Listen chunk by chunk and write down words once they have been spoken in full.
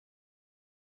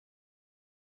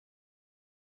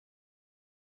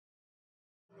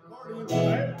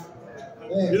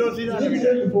You don't see that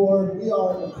here before. We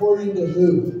are according to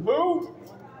who? Who?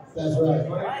 That's right.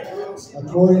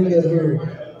 According to who?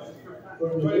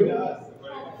 According to who?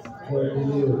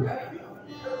 According to you.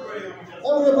 And we're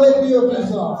going to play for you a few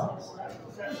songs.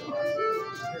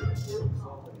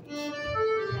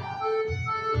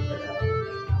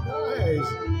 Nice.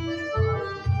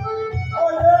 Oh,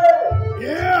 yeah!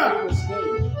 Yeah!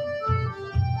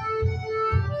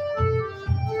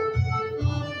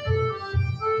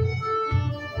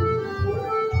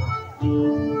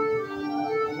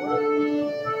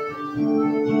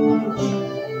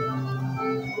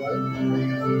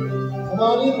 Come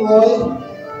on in, Roy.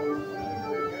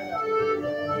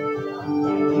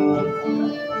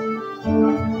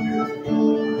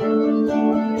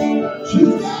 She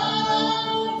got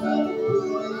all the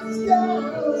blue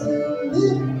skies and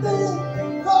if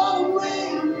they got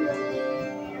rain,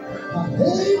 I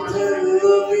hate to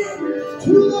look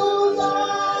into those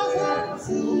eyes and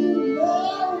see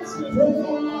love's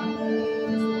pain.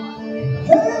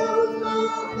 Heaven's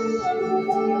not the ever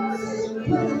wanted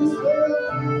place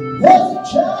where there's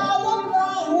a child of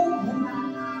light.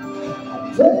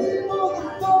 I pray for the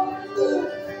thunder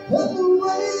and the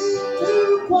rain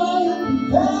to quiet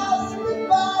and pass me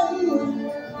by.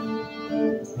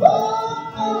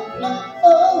 Oh, oh, oh,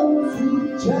 oh,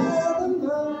 sweet child of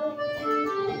mine.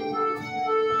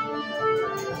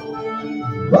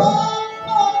 Oh,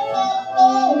 oh, oh,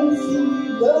 oh,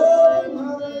 sweet love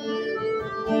of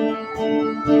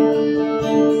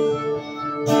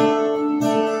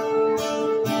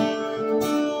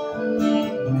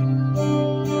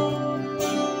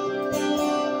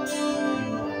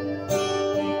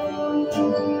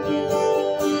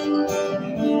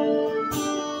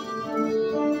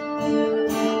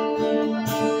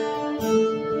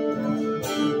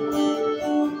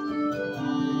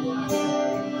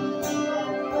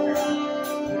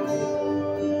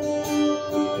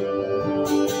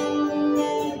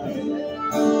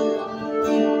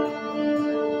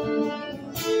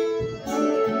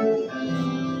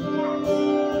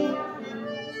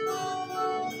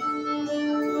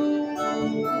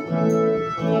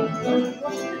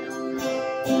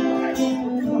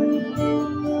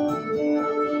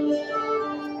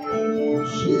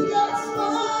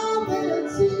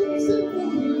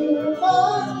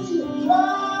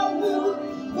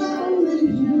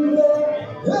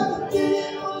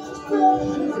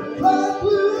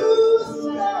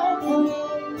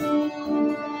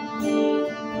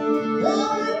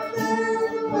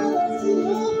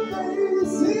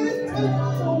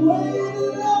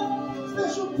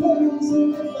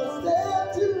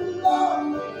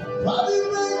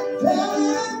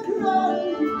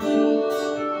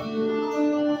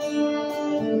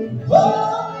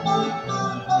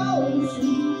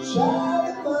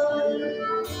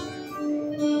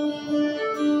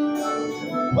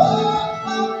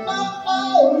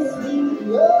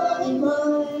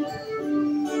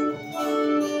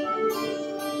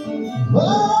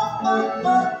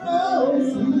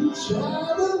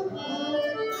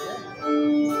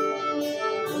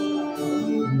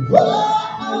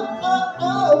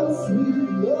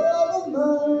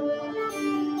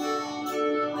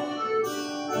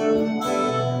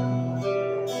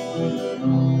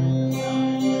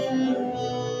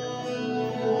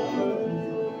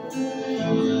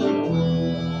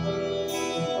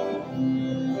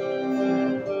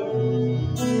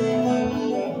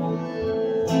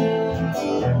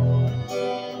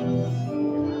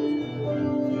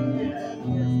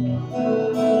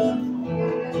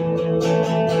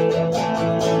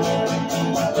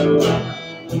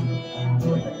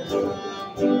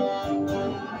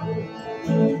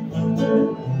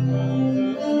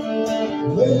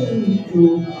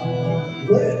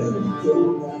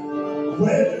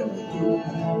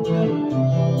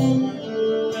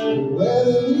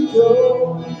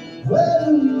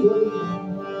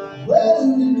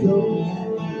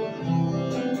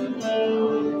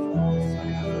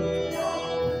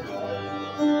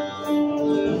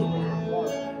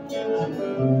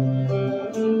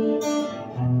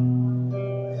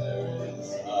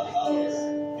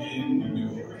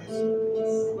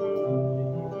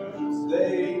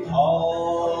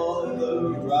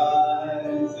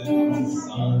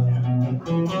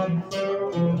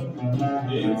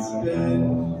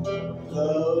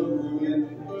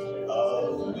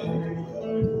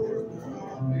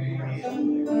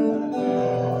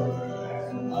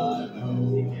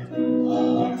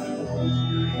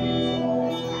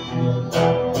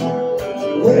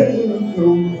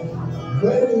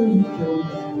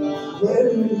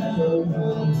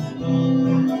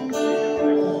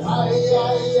I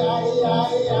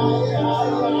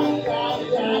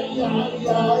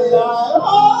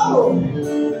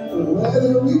Where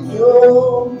do we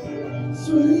go?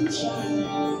 Sweet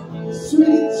child,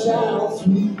 sweet child,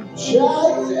 sweet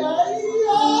child.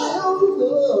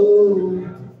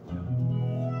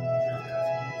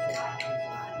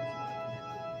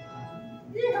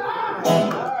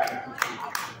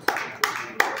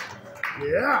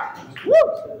 Yeah. Woo!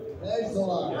 Thanks a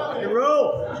lot. Hey, roll.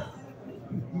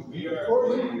 We are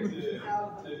going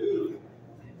to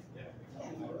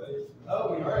Oh,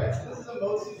 all right. So this is a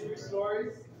mostly true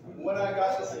story. When I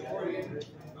got this accordion,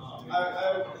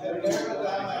 I had narrowed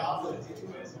down my options to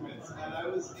 2 instruments, and I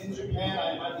was in Japan.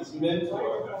 I had this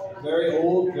mentor, very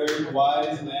old, very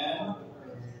wise man,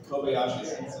 Kobayashi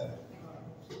Sensei.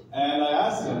 And I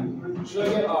asked him, should I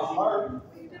get a harp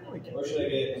or should I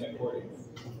get an accordion?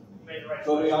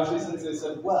 Kobayashi Sensei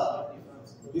said, well.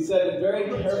 He said it very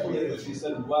carefully, but he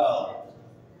said, well,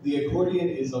 the accordion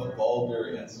is a vulgar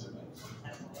instrument.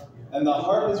 And the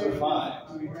harp is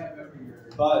refined.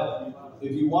 But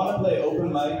if you want to play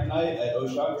open mic night at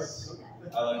Oshucks,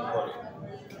 I like accordion.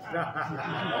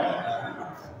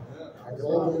 I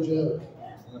love your joke.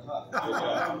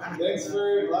 Thanks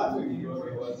for laughing, whoever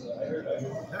it was. I heard that.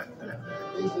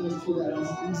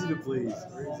 Easy to please.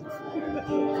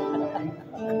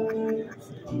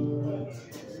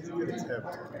 Good attempt.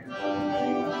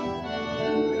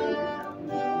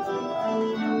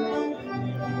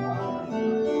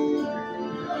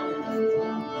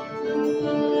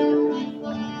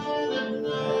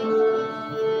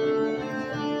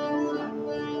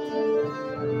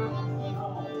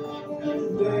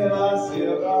 De la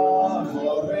Sierra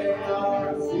Morena,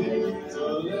 Cielito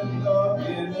Lindo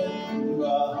viene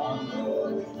bajando.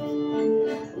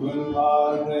 Un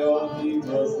par de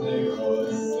ojitos negros,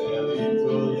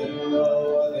 Cielito Lindo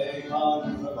de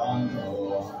contrabando.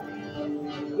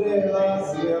 De la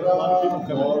Sierra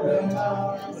Morena,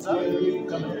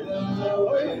 Cielito Lindo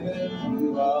viene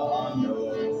bajando.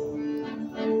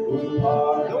 Un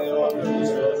par de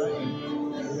ojitos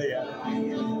negros.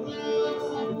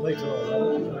 Play to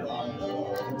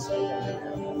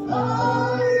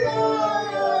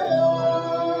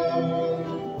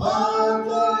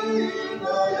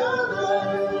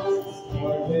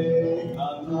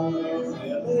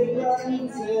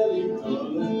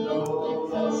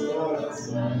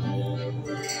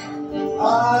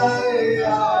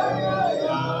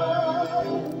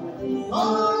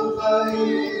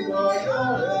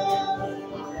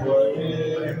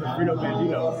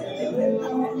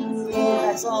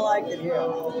That's all I can hear.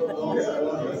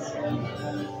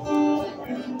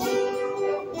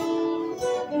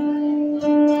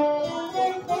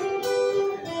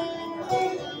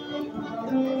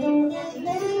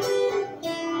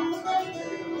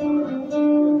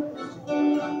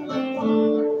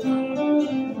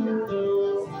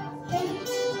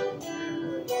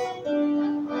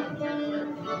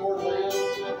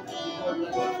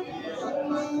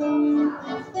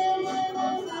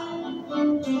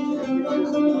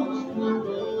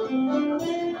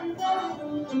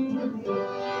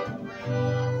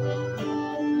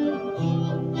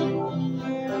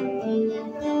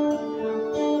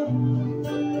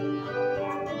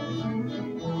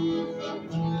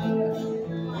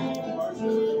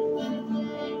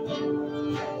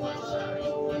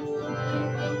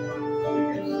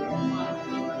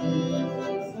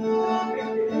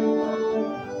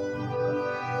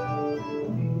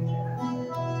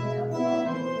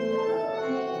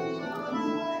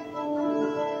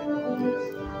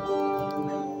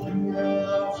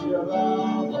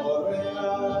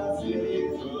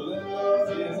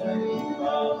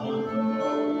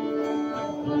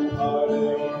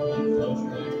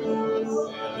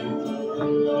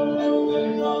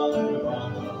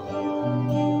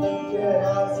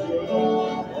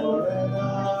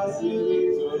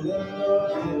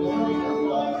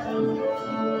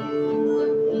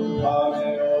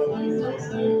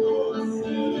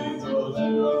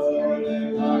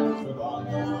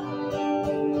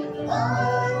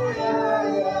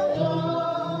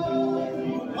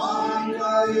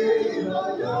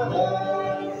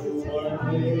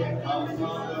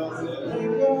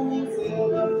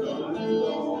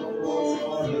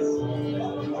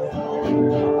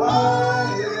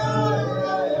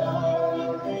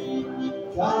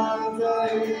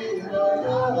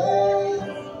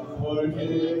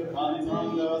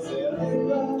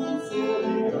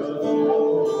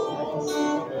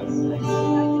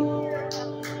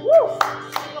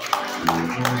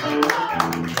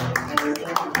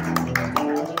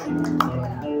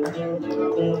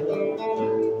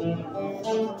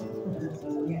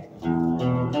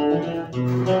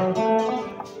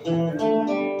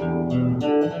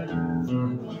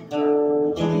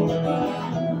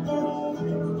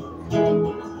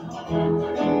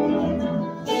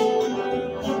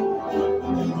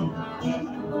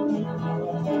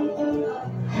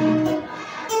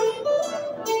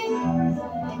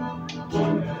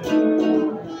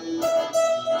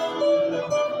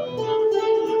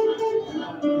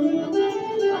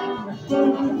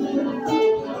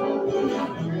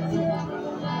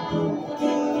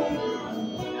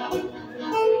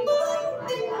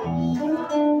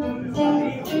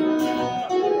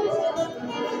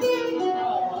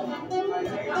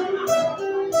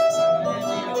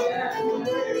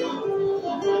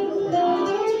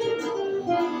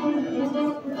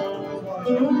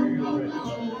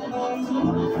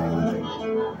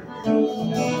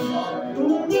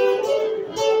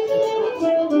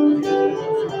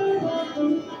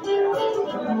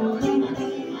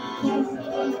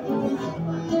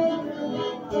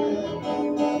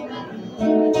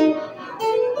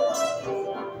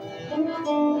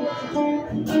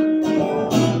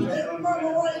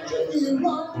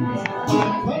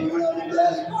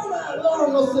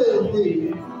 long I said,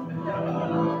 hey.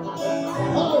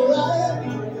 All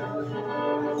right.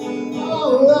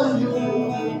 All right.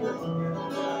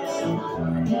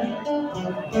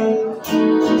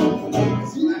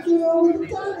 See the girl with the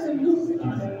diamond blue.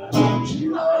 She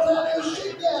knows how to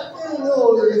shake that thing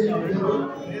over there,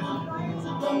 baby.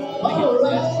 All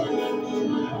right.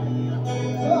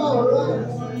 All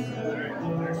right.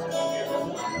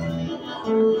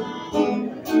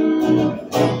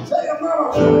 Tell your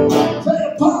mama, tell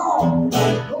your Paul,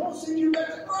 don't send you back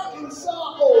to Arkansas.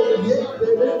 Oh, yeah,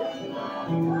 baby.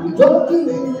 You don't do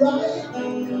me right.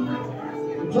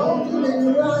 You don't do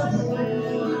me right.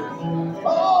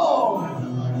 Oh.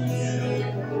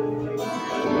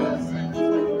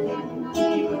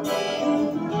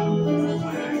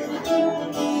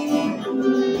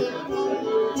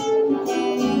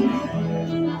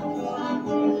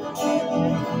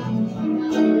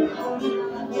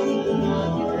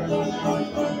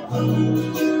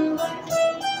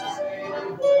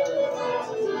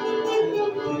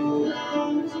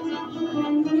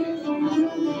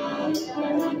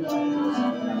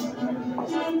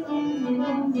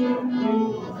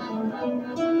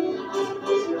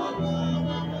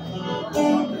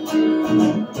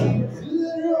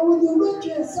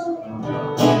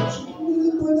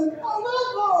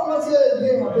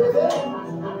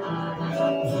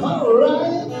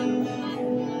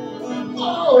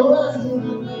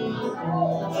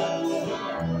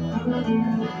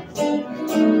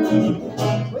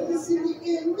 When you see me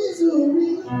in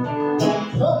misery,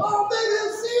 come on,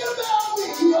 baby, see about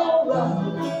me, all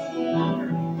right.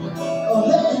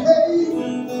 Oh, hey,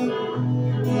 hey,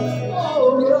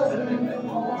 all right.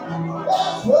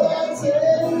 That's what I say.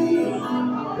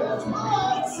 That's what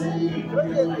I say.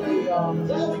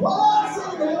 That's what I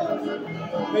say now.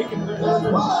 That's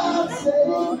what I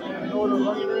say. What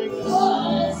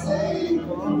I say.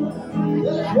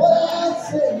 That's what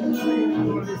I say.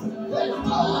 That's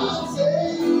what I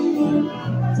say.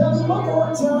 Tell me one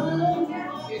more time.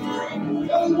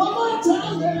 Tell me one more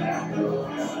time.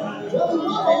 Tell me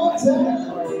one more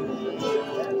time.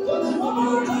 Tell me one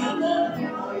more time.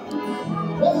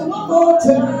 Tell me one more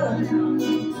time.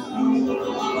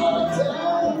 One more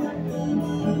time.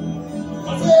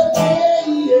 I said,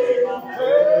 hey, yeah.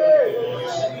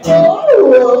 Hey,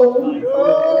 oh,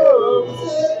 oh. I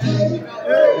said, hey,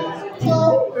 hey,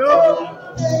 oh,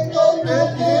 oh. Hey, hey,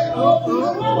 hey, hey, oh.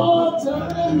 One more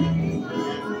time.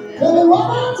 Tell me one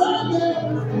more time, yeah.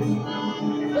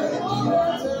 Tell me one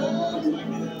more time.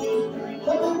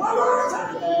 Tell me one more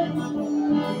time, yeah.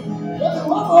 Tell me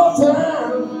one more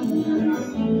time.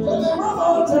 Tell me one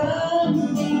more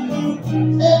time.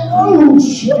 And oh,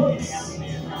 shucks.